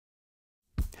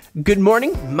Good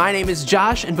morning, my name is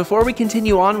Josh, and before we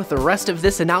continue on with the rest of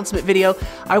this announcement video,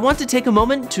 I want to take a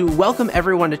moment to welcome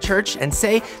everyone to church and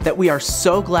say that we are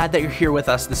so glad that you're here with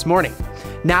us this morning.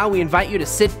 Now we invite you to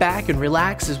sit back and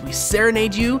relax as we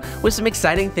serenade you with some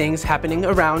exciting things happening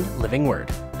around Living Word.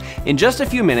 In just a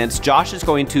few minutes, Josh is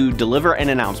going to deliver an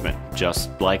announcement, just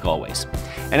like always.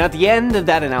 And at the end of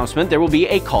that announcement, there will be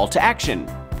a call to action,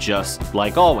 just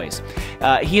like always.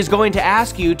 He is going to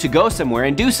ask you to go somewhere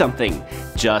and do something,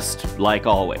 just like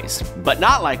always. But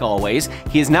not like always,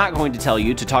 he is not going to tell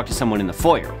you to talk to someone in the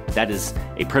foyer. That is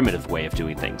a primitive way of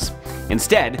doing things.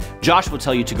 Instead, Josh will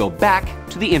tell you to go back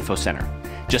to the info center.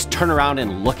 Just turn around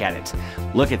and look at it.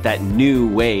 Look at that new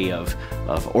way of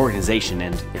organization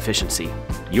and efficiency.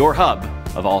 Your hub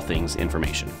of all things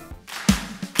information.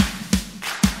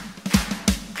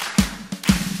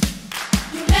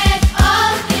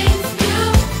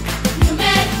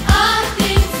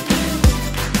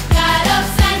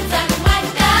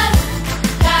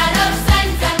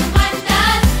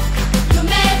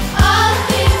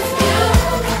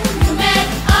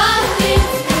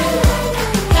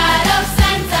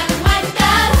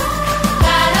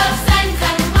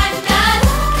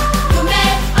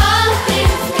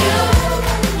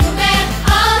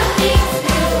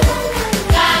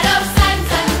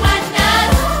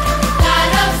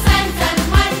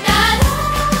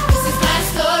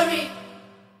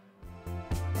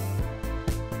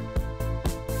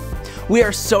 We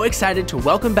are so excited to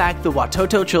welcome back the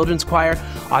Watoto Children's Choir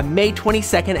on May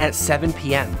 22nd at 7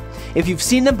 p.m. If you've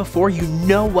seen them before, you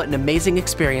know what an amazing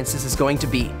experience this is going to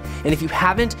be. And if you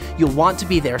haven't, you'll want to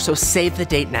be there, so save the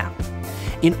date now.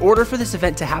 In order for this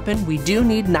event to happen, we do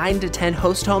need 9 to 10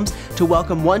 host homes to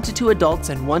welcome 1 to 2 adults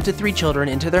and 1 to 3 children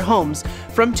into their homes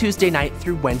from Tuesday night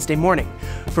through Wednesday morning.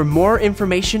 For more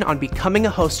information on becoming a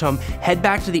host home, head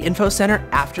back to the info center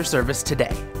after service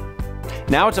today.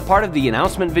 Now it's a part of the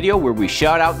announcement video where we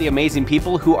shout out the amazing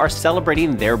people who are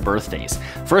celebrating their birthdays.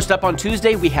 First up on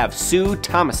Tuesday, we have Sue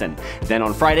Thomason. Then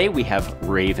on Friday, we have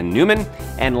Raven Newman.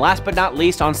 And last but not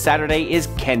least, on Saturday is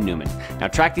Ken Newman. Now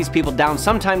track these people down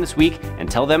sometime this week and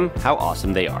tell them how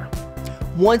awesome they are.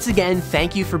 Once again,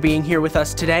 thank you for being here with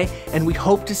us today, and we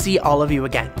hope to see all of you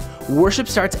again. Worship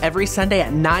starts every Sunday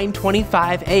at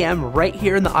 9:25 a.m. right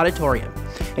here in the auditorium.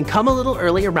 And come a little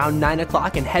early around 9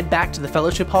 o'clock and head back to the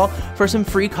fellowship hall for some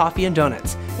free coffee and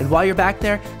donuts. And while you're back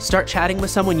there, start chatting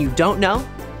with someone you don't know,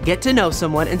 get to know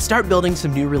someone, and start building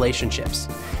some new relationships.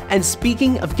 And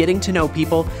speaking of getting to know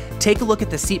people, take a look at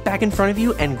the seat back in front of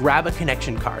you and grab a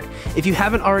connection card. If you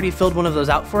haven't already filled one of those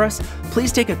out for us,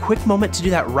 please take a quick moment to do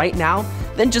that right now,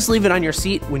 then just leave it on your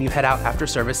seat when you head out after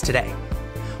service today.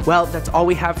 Well, that's all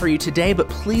we have for you today, but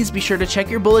please be sure to check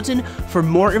your bulletin for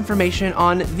more information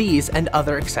on these and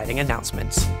other exciting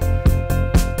announcements.